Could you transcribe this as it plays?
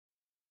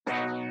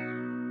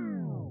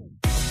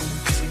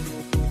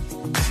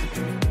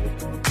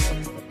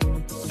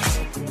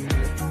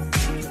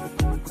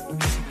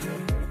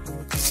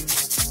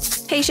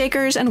Hey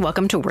Shakers, and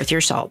welcome to Worth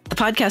Your Salt, the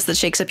podcast that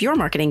shakes up your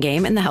marketing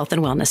game in the health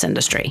and wellness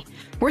industry.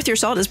 Worth Your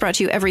Salt is brought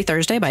to you every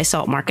Thursday by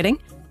Salt Marketing.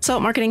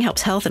 Salt Marketing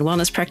helps health and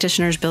wellness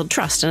practitioners build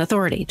trust and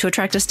authority to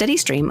attract a steady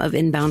stream of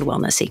inbound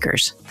wellness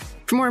seekers.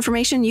 For more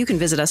information, you can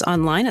visit us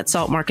online at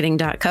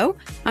saltmarketing.co.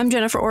 I'm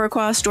Jennifer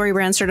Oraquah,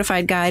 StoryBrand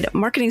Certified Guide,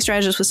 Marketing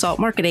Strategist with Salt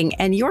Marketing,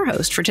 and your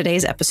host for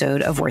today's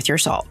episode of Worth Your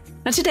Salt.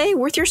 Now today,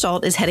 Worth Your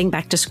Salt is heading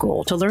back to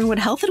school to learn what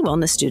health and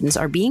wellness students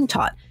are being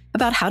taught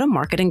about how to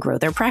market and grow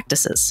their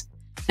practices.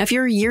 Now, if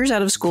you're years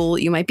out of school,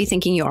 you might be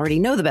thinking you already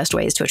know the best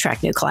ways to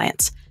attract new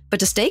clients. But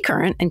to stay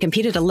current and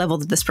compete at a level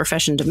that this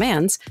profession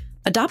demands,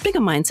 adopting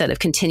a mindset of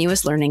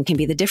continuous learning can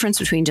be the difference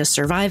between just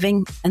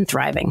surviving and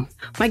thriving.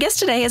 My guest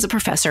today is a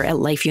professor at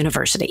Life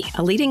University,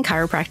 a leading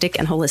chiropractic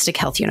and holistic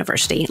health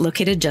university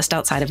located just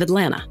outside of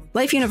Atlanta.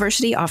 Life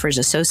University offers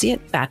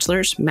associate,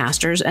 bachelor's,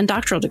 master's, and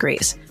doctoral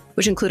degrees,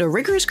 which include a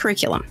rigorous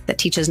curriculum that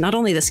teaches not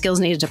only the skills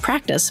needed to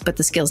practice, but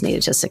the skills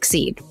needed to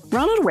succeed.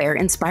 Ronald Ware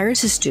inspires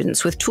his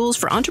students with tools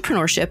for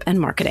entrepreneurship and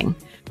marketing.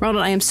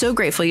 Ronald, I am so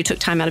grateful you took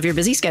time out of your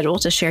busy schedule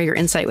to share your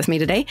insight with me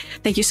today.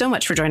 Thank you so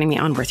much for joining me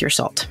on Worth Your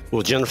Salt.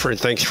 Well, Jennifer,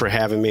 thanks for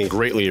having me.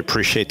 Greatly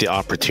appreciate the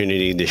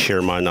opportunity to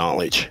share my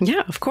knowledge.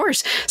 Yeah, of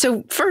course.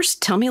 So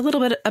first, tell me a little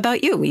bit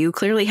about you. You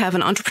clearly have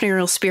an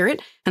entrepreneurial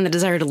spirit and the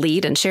desire to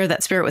lead and share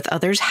that spirit with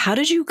others. How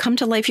did you come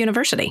to Life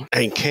University?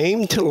 I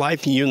came to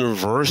Life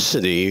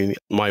University.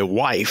 My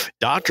wife,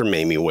 Dr.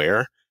 Mamie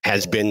Ware,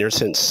 has been there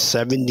since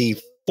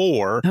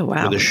 74. Oh,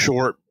 wow. With a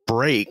short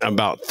break,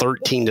 about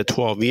 13 to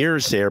 12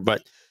 years there.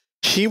 But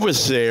she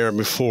was there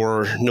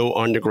before no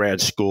undergrad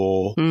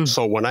school.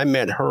 So when I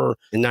met her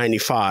in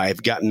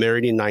 95, got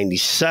married in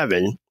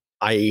 97,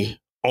 I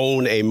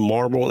owned a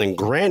marble and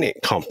granite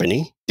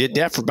company, did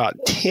that for about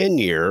 10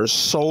 years,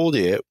 sold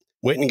it,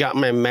 went and got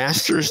my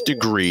master's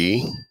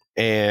degree,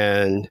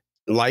 and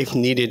Life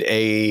needed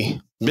a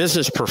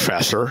business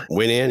professor,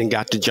 went in and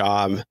got the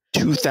job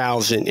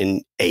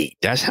 2008.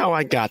 That's how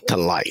I got to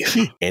Life.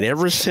 And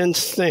ever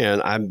since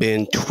then, I've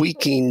been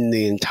tweaking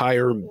the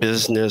entire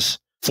business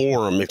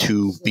forum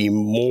to be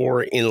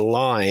more in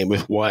line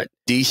with what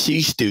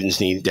DC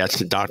students need. That's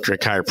the Doctor of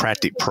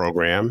Chiropractic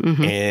program.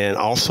 And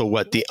also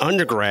what the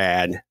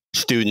undergrad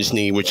students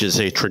need, which is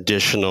a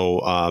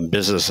traditional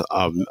business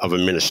of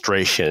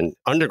administration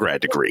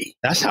undergrad degree.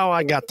 That's how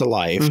I got to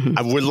Life.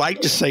 I would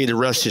like to say the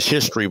rest is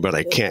history, but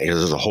I can't because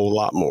there's a whole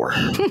lot more.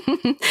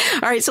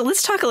 All right, so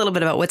let's talk a little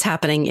bit about what's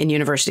happening in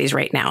universities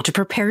right now to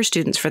prepare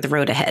students for the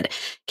road ahead.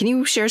 Can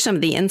you share some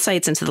of the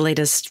insights into the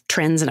latest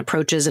trends and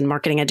approaches in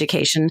marketing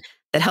education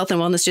that health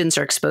and wellness students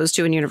are exposed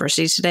to in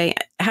universities today?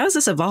 How has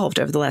this evolved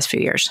over the last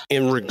few years?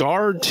 In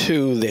regard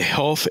to the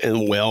health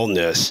and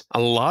wellness, a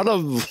lot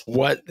of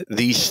what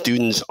these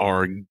students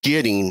are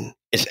getting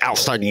is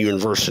outside the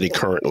university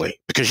currently,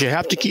 because you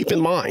have to keep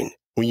in mind,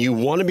 when you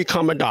want to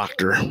become a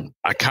doctor,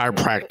 a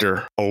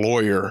chiropractor, a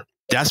lawyer,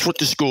 that's what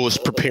the school is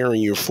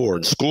preparing you for.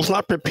 The school's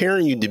not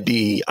preparing you to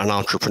be an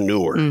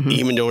entrepreneur,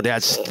 even though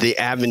that's the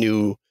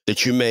avenue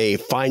that you may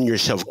find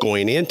yourself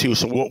going into.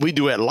 So what we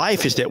do at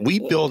Life is that we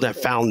build a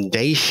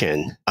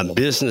foundation of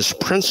business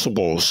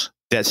principles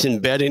that's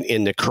embedded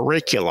in the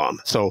curriculum.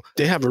 So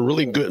they have a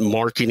really good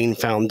marketing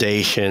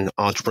foundation,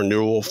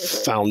 entrepreneurial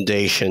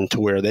foundation, to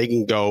where they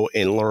can go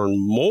and learn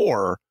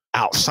more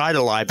outside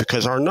of Life,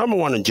 because our number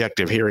one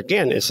objective here,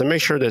 again, is to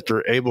make sure that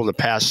they're able to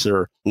pass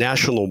their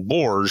national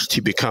boards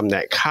to become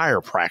that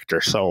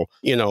chiropractor. So,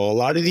 a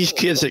lot of these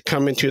kids that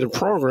come into the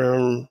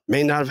program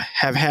may not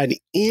have had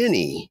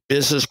any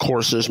business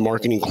courses,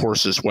 marketing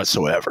courses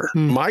whatsoever.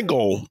 My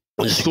goal,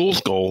 the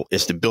school's goal,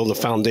 is to build a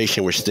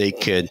foundation which they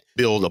could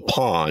build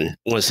upon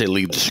once they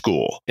leave the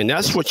school. And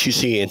that's what you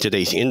see in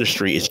today's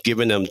industry, is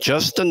giving them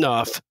just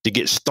enough to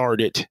get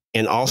started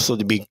and also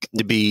to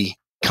be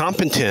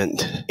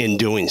competent in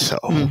doing so.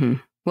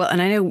 Well,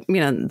 and I know,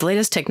 the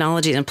latest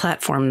technologies and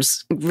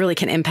platforms really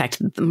can impact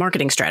the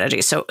marketing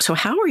strategy. So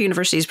how are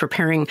universities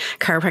preparing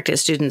chiropractic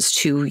students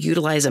to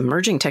utilize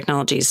emerging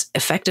technologies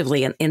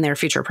effectively in their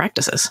future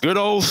practices? Good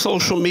old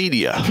social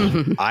media.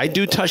 I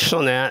do touch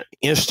on that.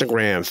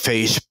 Instagram,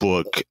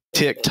 Facebook,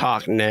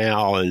 TikTok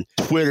now, and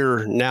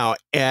Twitter, now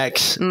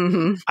X.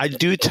 I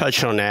do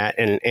touch on that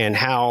and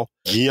how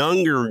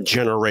younger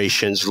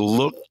generations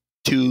look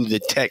to the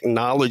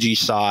technology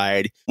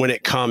side when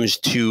it comes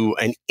to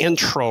an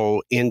intro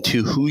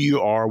into who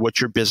you are,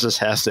 what your business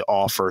has to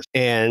offer.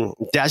 And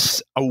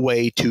that's a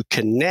way to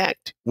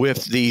connect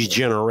with these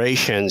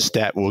generations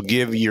that will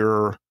give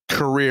your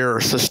career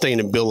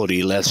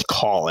sustainability, let's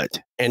call it.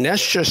 And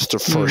that's just the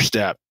first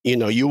step.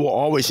 You will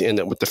always end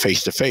up with the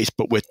face-to-face,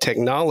 but with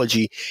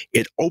technology,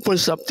 it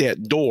opens up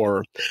that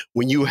door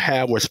when you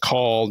have what's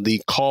called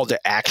the call to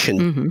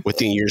action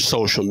within your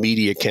social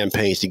media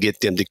campaigns to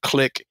get them to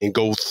click and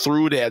go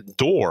through that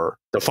door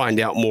to find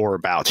out more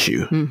about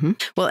you.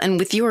 Well, and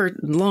with your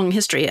long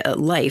history at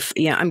Life,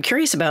 I'm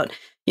curious about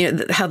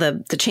how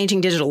the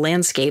changing digital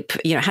landscape,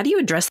 how do you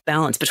address the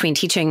balance between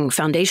teaching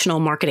foundational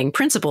marketing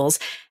principles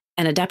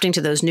and adapting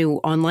to those new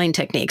online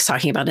techniques,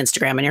 talking about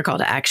Instagram and your call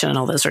to action and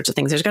all those sorts of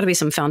things. There's got to be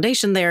some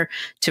foundation there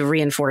to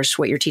reinforce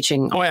what you're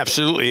teaching. Oh,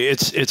 absolutely.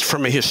 It's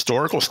from a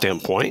historical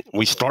standpoint.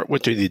 We start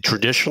with the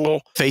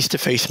traditional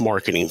face-to-face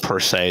marketing per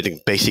se, the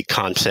basic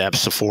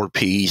concepts, the 4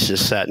 Ps,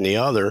 this, that, and the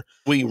other.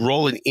 We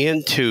roll it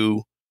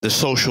into the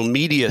social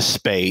media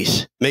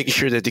space, making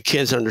sure that the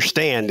kids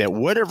understand that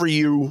whatever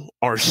you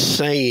are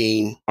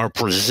saying or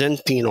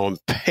presenting on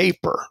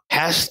paper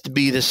has to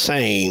be the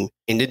same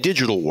in the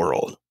digital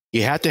world.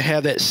 You have to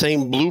have that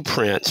same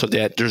blueprint so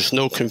that there's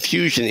no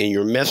confusion in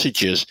your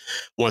messages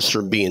once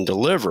they're being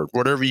delivered.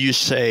 Whatever you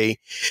say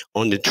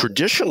on the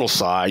traditional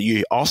side,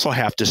 you also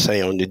have to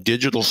say on the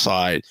digital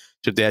side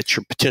so that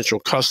your potential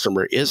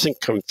customer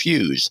isn't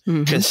confused.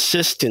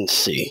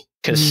 Consistency.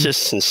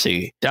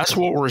 That's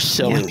what we're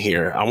selling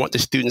here. I want the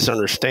students to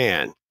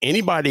understand.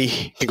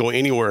 Anybody can go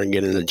anywhere and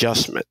get an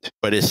adjustment,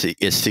 but it's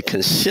the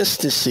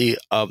consistency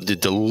of the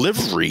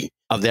delivery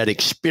of that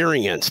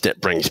experience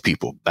that brings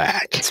people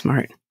back.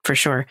 Smart. For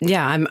sure.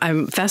 Yeah,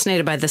 I'm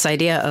fascinated by this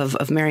idea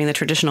of marrying the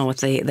traditional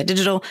with the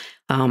digital.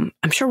 I'm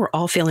sure we're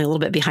all feeling a little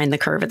bit behind the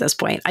curve at this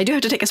point. I do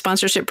have to take a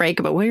sponsorship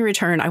break, but when we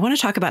return, I want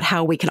to talk about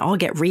how we can all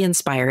get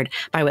re-inspired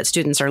by what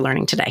students are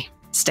learning today.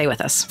 Stay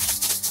with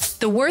us.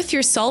 The Worth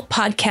Your Salt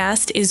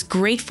podcast is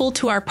grateful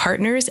to our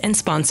partners and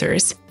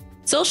sponsors.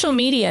 Social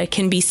media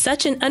can be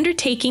such an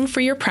undertaking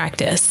for your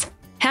practice.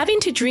 Having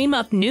to dream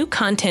up new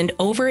content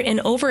over and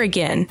over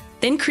again,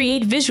 then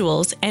create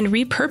visuals and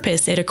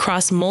repurpose it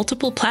across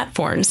multiple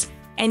platforms,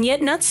 and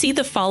yet not see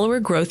the follower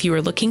growth you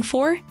are looking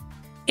for?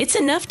 It's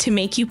enough to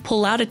make you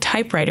pull out a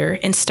typewriter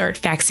and start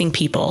faxing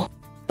people.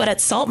 But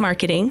at Salt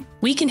Marketing,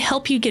 we can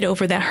help you get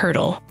over that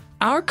hurdle.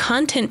 Our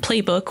content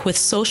playbook with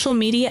social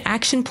media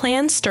action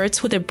plan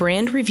starts with a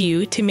brand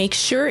review to make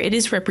sure it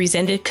is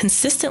represented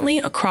consistently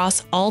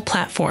across all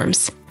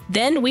platforms.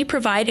 Then we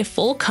provide a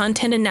full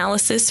content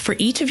analysis for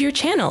each of your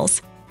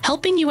channels,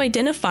 helping you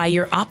identify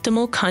your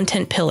optimal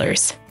content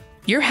pillars.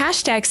 Your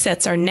hashtag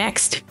sets are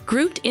next,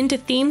 grouped into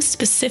themes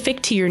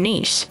specific to your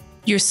niche.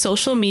 Your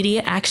social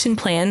media action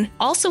plan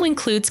also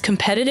includes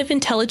competitive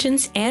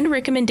intelligence and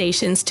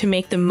recommendations to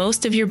make the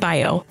most of your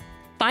bio.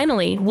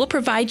 Finally, we'll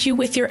provide you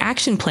with your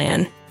action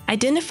plan,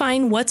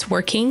 identifying what's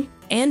working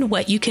and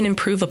what you can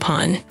improve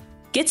upon.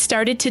 Get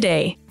started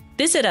today.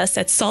 Visit us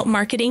at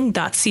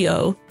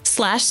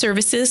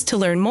saltmarketing.co/services to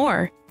learn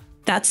more.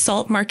 That's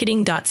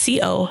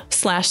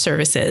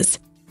saltmarketing.co/services.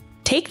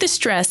 Take the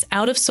stress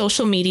out of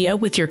social media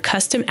with your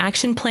custom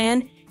action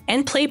plan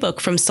and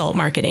playbook from Salt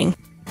Marketing.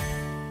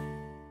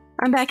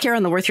 I'm back here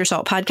on the Worth Your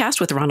Salt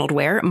podcast with Ronald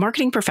Ware,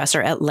 marketing professor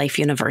at Life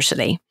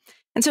University.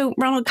 And so,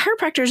 Ronald,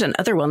 chiropractors and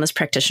other wellness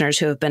practitioners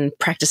who have been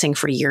practicing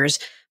for years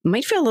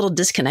might feel a little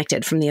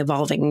disconnected from the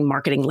evolving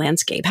marketing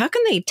landscape. How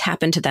can they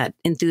tap into that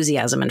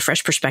enthusiasm and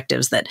fresh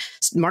perspectives that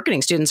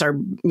marketing students are,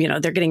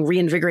 they're getting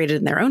reinvigorated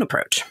in their own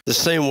approach? The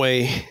same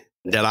way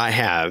that I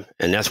have,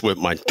 and that's with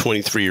my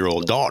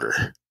 23-year-old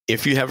daughter.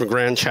 If you have a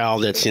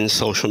grandchild that's in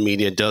social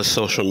media, does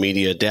social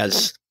media,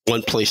 that's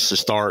one place to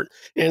start.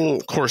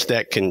 And of course,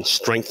 that can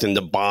strengthen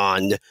the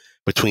bond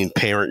between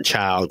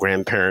parent-child,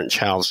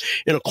 grandparent-child.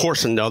 And of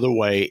course, another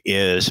way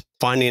is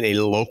finding a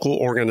local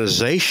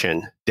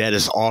organization that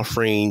is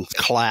offering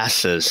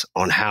classes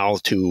on how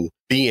to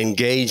be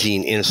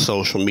engaging in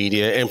social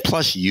media, and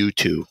plus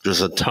YouTube.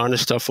 There's a ton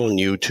of stuff on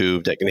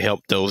YouTube that can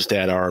help those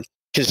that are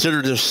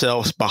consider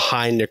themselves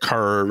behind the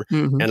curve.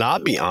 And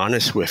I'll be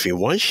honest with you,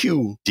 once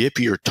you dip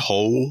your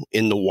toe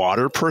in the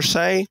water per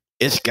se,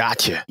 it's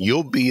got you.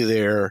 You'll be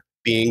there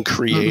being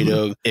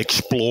creative,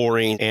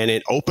 exploring, and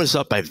it opens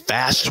up a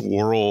vast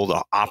world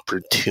of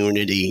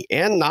opportunity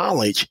and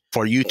knowledge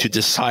for you to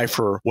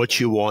decipher what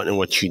you want and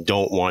what you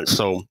don't want.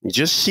 So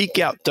just seek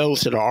out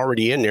those that are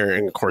already in there.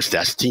 And of course,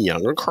 that's the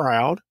younger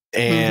crowd.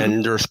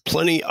 And there's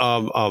plenty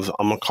of, I'm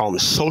going to call them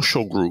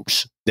social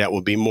groups that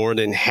will be more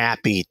than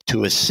happy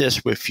to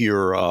assist with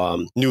your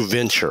new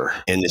venture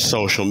in the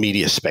social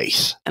media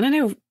space. And I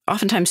know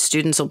oftentimes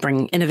students will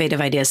bring innovative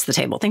ideas to the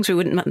table, things we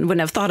wouldn't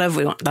have thought of.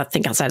 We won't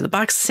think outside of the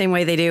box the same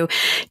way they do.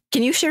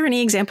 Can you share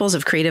any examples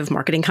of creative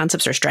marketing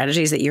concepts or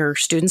strategies that your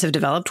students have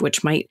developed,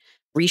 which might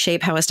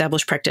reshape how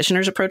established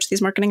practitioners approach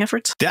these marketing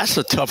efforts? That's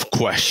a tough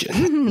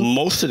question.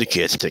 Most of the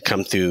kids that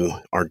come through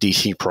our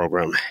DC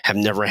program have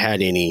never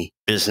had any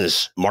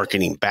business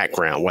marketing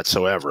background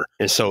whatsoever.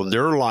 And so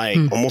they're like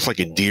almost like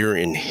a deer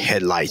in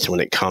headlights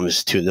when it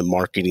comes to the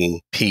marketing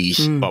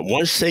piece. But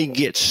once they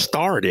get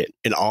started,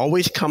 it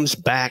always comes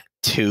back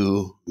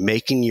to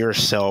making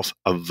yourself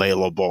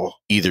available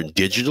either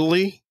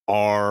digitally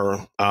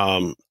or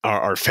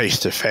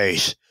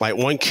face-to-face. Like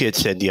one kid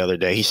said the other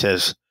day, he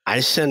says, I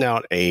send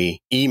out a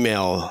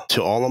email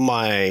to all of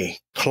my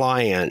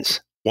clients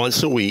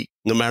once a week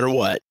no matter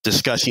what,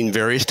 discussing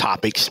various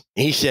topics.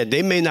 And he said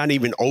they may not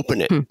even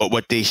open it, but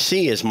what they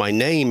see is my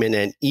name in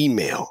an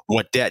email.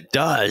 What that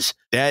does,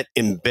 that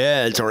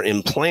embeds or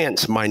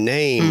implants my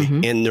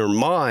name in their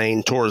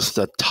mind towards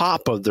the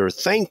top of their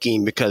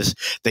thinking because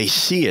they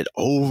see it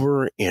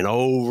over and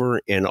over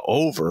and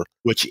over,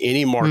 which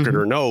any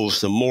marketer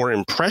knows. The more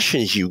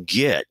impressions you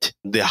get,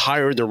 the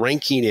higher the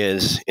ranking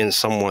is in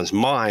someone's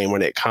mind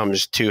when it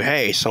comes to,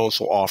 hey,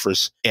 so-and-so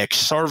offers X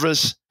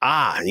service.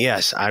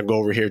 Yes, I go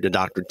over here to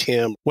Dr.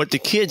 Tim. What the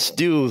kids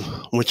do,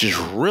 which is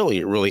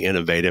really, really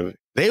innovative,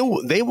 they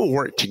will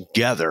work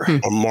together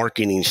on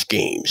marketing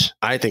schemes.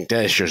 I think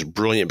that is just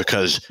brilliant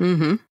because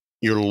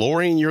you're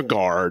lowering your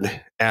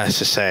guard as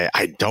to say,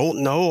 I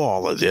don't know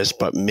all of this,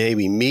 but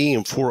maybe me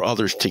and 4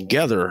 others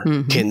together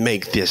can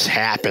make this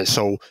happen.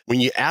 So when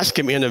you ask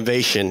him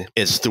innovation,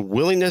 it's the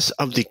willingness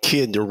of the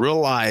kid to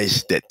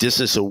realize that this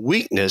is a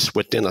weakness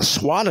within a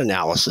SWOT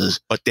analysis,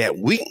 but that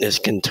weakness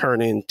can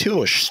turn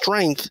into a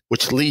strength,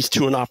 which leads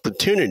to an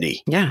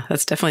opportunity. Yeah,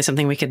 that's definitely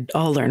something we could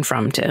all learn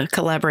from, to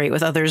collaborate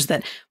with others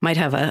that might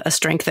have a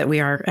strength that we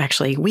are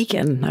actually weak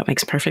in. That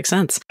makes perfect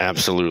sense.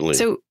 Absolutely.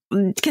 So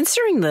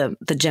considering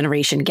the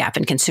generation gap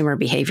in consumer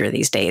behavior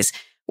these days,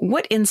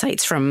 what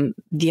insights from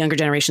the younger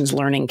generation's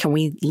learning can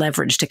we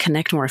leverage to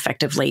connect more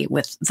effectively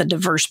with the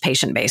diverse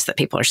patient base that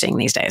people are seeing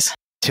these days?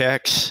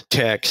 Text,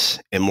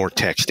 and more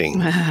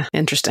texting.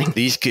 Interesting.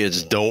 These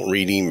kids don't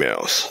read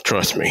emails.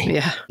 Trust me.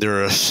 Yeah.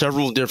 There are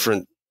several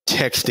different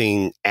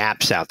texting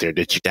apps out there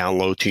that you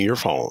download to your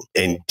phone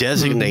and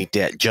designate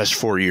that just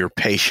for your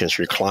patients,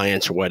 your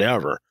clients, or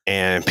whatever.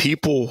 And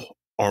people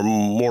are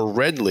more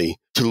readily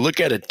to look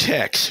at a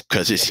text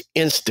because it's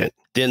instant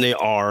than they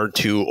are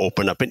to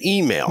open up an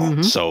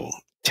email. So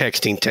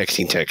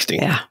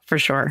texting. Yeah, for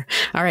sure.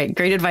 All right.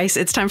 Great advice.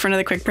 It's time for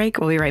another quick break.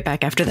 We'll be right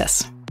back after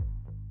this.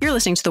 You're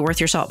listening to the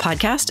Worth Your Salt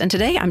podcast, and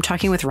today I'm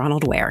talking with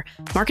Ronald Ware,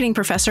 marketing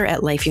professor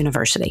at Life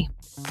University.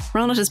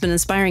 Ronald has been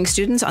inspiring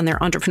students on their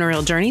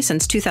entrepreneurial journey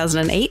since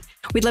 2008.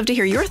 We'd love to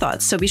hear your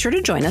thoughts, so be sure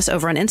to join us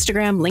over on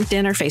Instagram,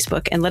 LinkedIn, or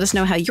Facebook, and let us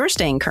know how you're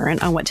staying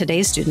current on what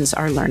today's students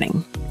are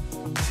learning.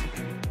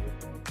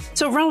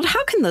 So, Ronald,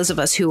 how can those of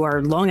us who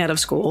are long out of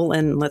school,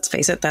 and let's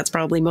face it, that's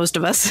probably most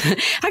of us,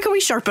 how can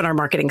we sharpen our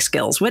marketing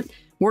skills? What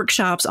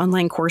workshops,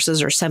 online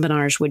courses, or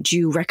seminars would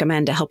you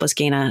recommend to help us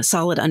gain a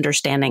solid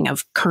understanding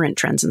of current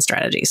trends and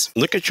strategies?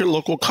 Look at your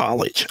local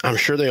college. I'm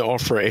sure they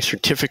offer a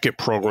certificate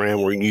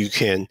program where you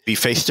can be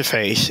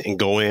face-to-face and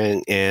go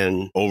in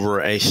and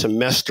over a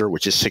semester,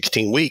 which is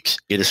 16 weeks,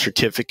 get a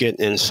certificate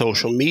in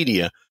social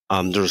media.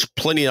 There's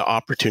plenty of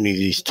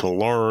opportunities to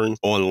learn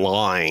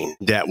online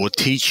that will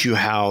teach you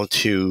how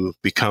to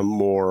become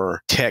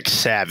more tech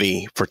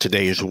savvy for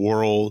today's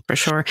world. For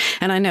sure.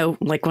 And I know,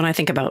 like, when I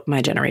think about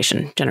my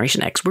Generation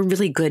X, we're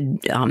really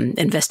good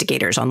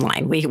investigators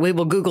online. We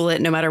will Google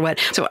it no matter what.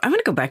 So I want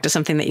to go back to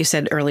something that you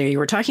said earlier. You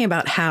were talking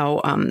about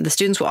how the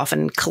students will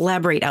often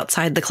collaborate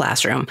outside the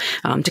classroom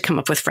to come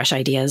up with fresh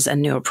ideas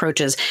and new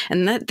approaches.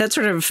 And that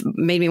sort of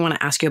made me want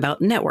to ask you about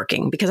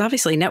networking, because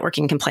obviously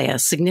networking can play a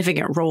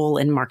significant role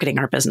in marketing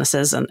our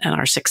businesses and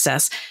our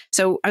success.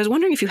 So I was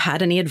wondering if you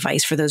had any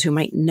advice for those who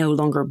might no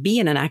longer be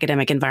in an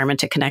academic environment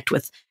to connect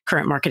with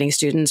current marketing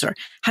students, or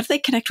how do they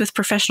connect with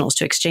professionals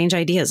to exchange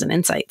ideas and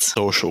insights?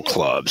 Social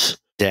clubs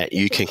that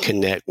you can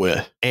connect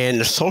with. And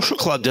the social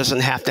club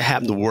doesn't have to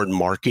have the word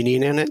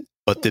marketing in it,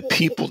 but the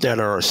people that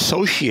are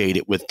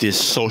associated with this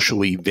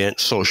social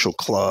event, social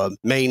club,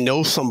 may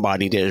know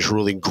somebody that is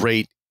really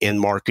great in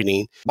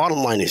marketing. Bottom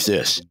line is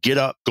this: get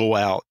up, go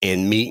out,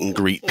 and meet and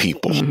greet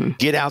people.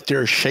 Get out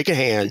there, shake a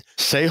hand,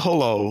 say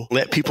hello,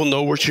 let people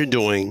know what you're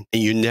doing,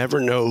 and you never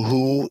know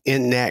who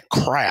in that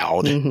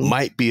crowd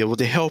might be able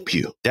to help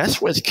you.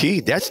 That's what's key.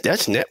 That's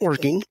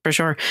networking. For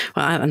sure.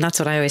 Well, and that's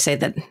what I always say,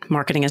 that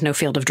marketing is no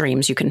field of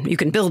dreams. You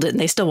can build it and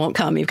they still won't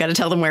come. You've got to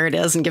tell them where it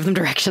is and give them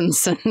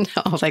directions and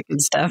all that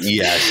good stuff.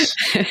 Yes.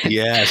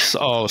 Yes.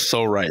 Oh,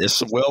 so right.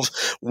 It's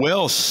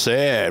well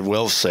said.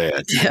 Well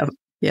said.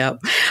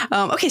 Yep.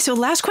 Okay, so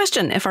last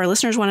question. If our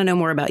listeners want to know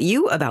more about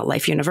you, about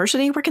Life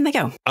University, where can they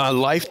go?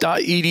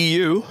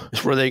 Life.edu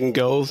is where they can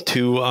go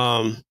to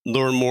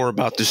learn more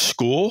about the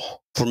school.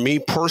 For me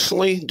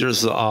personally,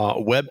 there's a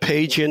web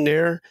page in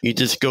there. You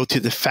just go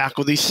to the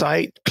faculty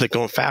site, click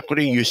on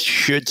faculty. You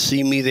should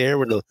see me there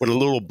with a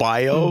little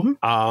bio.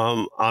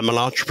 I'm an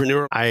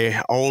entrepreneur.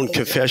 I own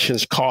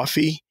Confessions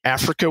Coffee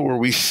Africa, where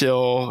we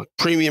sell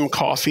premium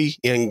coffee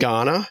in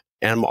Ghana.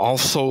 And I'm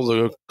also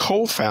the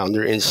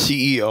co-founder and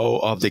CEO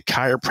of the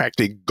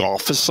Chiropractic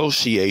Golf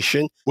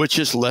Association, which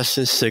is less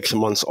than 6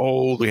 months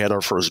old. We had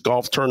our first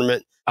golf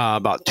tournament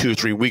about 2 or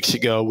 3 weeks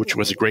ago, which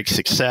was a great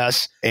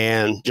success.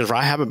 And Jennifer,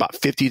 I have about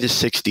 50 to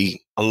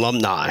 60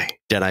 alumni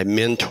that I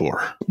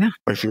mentor. Yeah.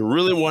 But if you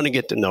really want to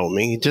get to know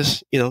me,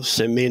 just,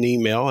 send me an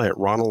email at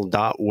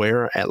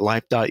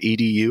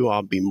ronald.ware@life.edu.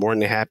 I'll be more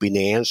than happy to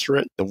answer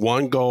it. The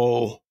one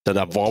goal that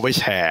I've always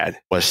had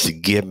was to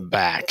give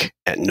back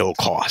at no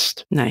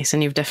cost. Nice.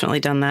 And you've definitely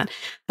done that.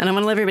 And I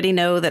want to let everybody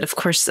know that, of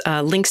course,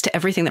 links to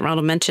everything that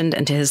Ronald mentioned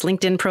and to his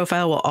LinkedIn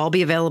profile will all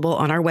be available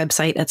on our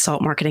website at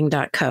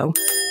saltmarketing.co.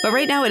 But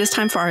right now it is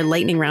time for our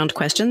lightning round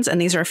questions.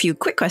 And these are a few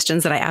quick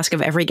questions that I ask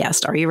of every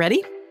guest. Are you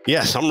ready?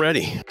 Yes, I'm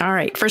ready. All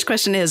right. First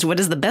question is, what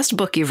is the best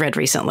book you've read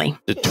recently?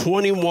 The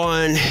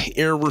 21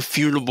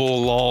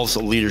 Irrefutable Laws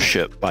of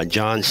Leadership by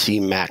John C.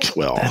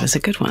 Maxwell. That is a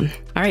good one.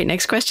 All right.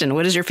 Next question.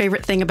 What is your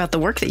favorite thing about the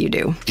work that you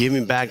do?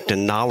 Giving back the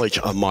knowledge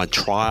of my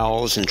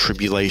trials and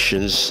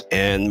tribulations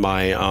and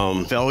my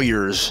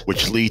failures,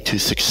 which lead to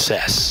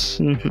success.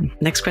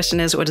 Next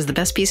question is, what is the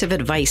best piece of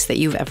advice that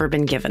you've ever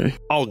been given?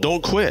 Oh,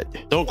 don't quit.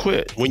 Don't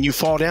quit. When you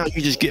fall down,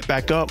 you just get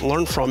back up,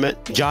 learn from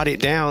it, jot it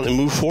down, and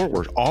move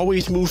forward.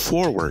 Always move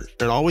forward.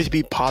 And always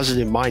be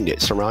positive minded.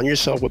 Surround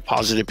yourself with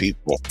positive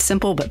people.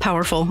 Simple but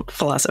powerful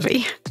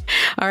philosophy.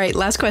 All right,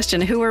 last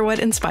question. Who or what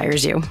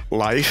inspires you?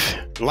 Life.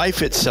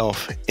 Life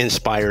itself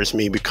inspires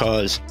me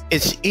because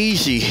it's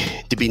easy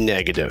to be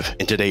negative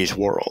in today's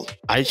world.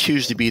 I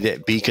choose to be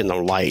that beacon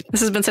of light.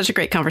 This has been such a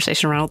great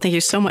conversation, Ronald. Thank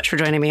you so much for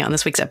joining me on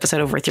this week's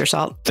episode of Worth Your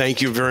Salt.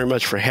 Thank you very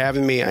much for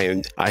having me.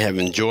 I have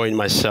enjoyed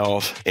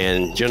myself.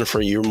 And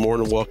Jennifer, you're more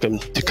than welcome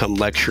to come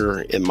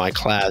lecture in my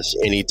class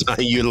anytime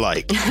you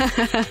like.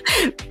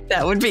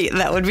 That would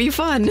be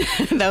fun.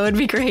 That would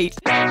be great.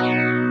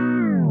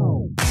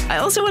 I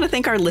also want to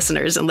thank our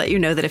listeners and let you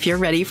know that if you're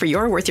ready for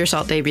your Worth Your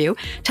Salt debut,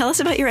 tell us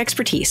about your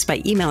expertise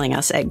by emailing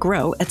us at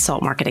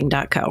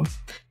grow@saltmarketing.co.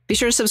 Be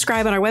sure to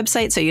subscribe on our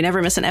website so you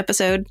never miss an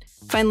episode.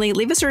 Finally,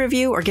 leave us a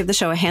review or give the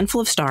show a handful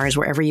of stars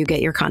wherever you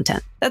get your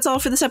content. That's all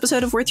for this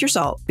episode of Worth Your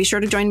Salt. Be sure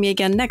to join me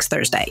again next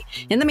Thursday.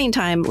 In the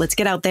meantime, let's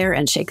get out there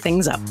and shake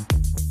things up.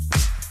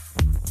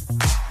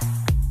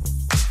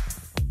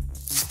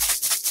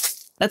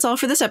 That's all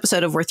for this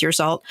episode of Worth Your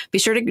Salt. Be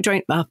sure to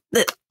join...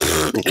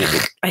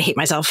 I hate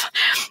myself.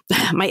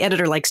 My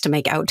editor likes to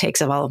make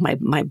outtakes of all of my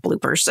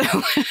bloopers, so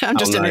I'm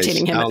just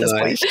entertaining him at this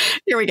point.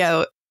 Here we go.